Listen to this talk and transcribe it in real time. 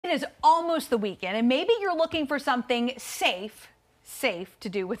It is almost the weekend, and maybe you're looking for something safe to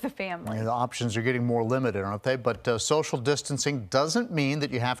do with the family. Yeah, the options are getting more limited, aren't they? But social distancing doesn't mean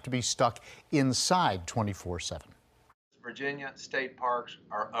that you have to be stuck inside 24/7. Virginia state parks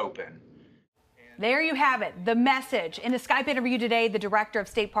are open. There you have it, the message. In a Skype interview today, the director of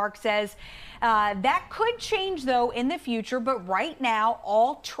State Park says that could change, though, in the future. But right now,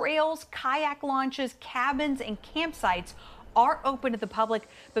 all trails, kayak launches, cabins, and campsites are open to the public,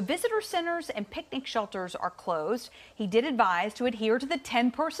 but visitor centers and picnic shelters are closed. He did advise to adhere to the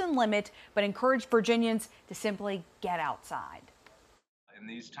 10-person limit, but encouraged Virginians to simply get outside. In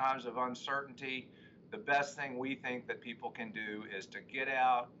these times of uncertainty, the best thing we think that people can do is to get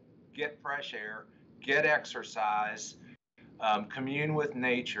out, get fresh air, get exercise, commune with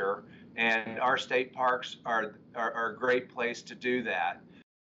nature, and our state parks are a great place to do that.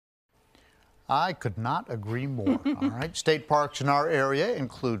 I could not agree more. All right. State parks in our area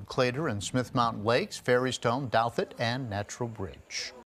include Claytor and Smith Mountain Lakes, Ferrystone, Douthit, and Natural Bridge.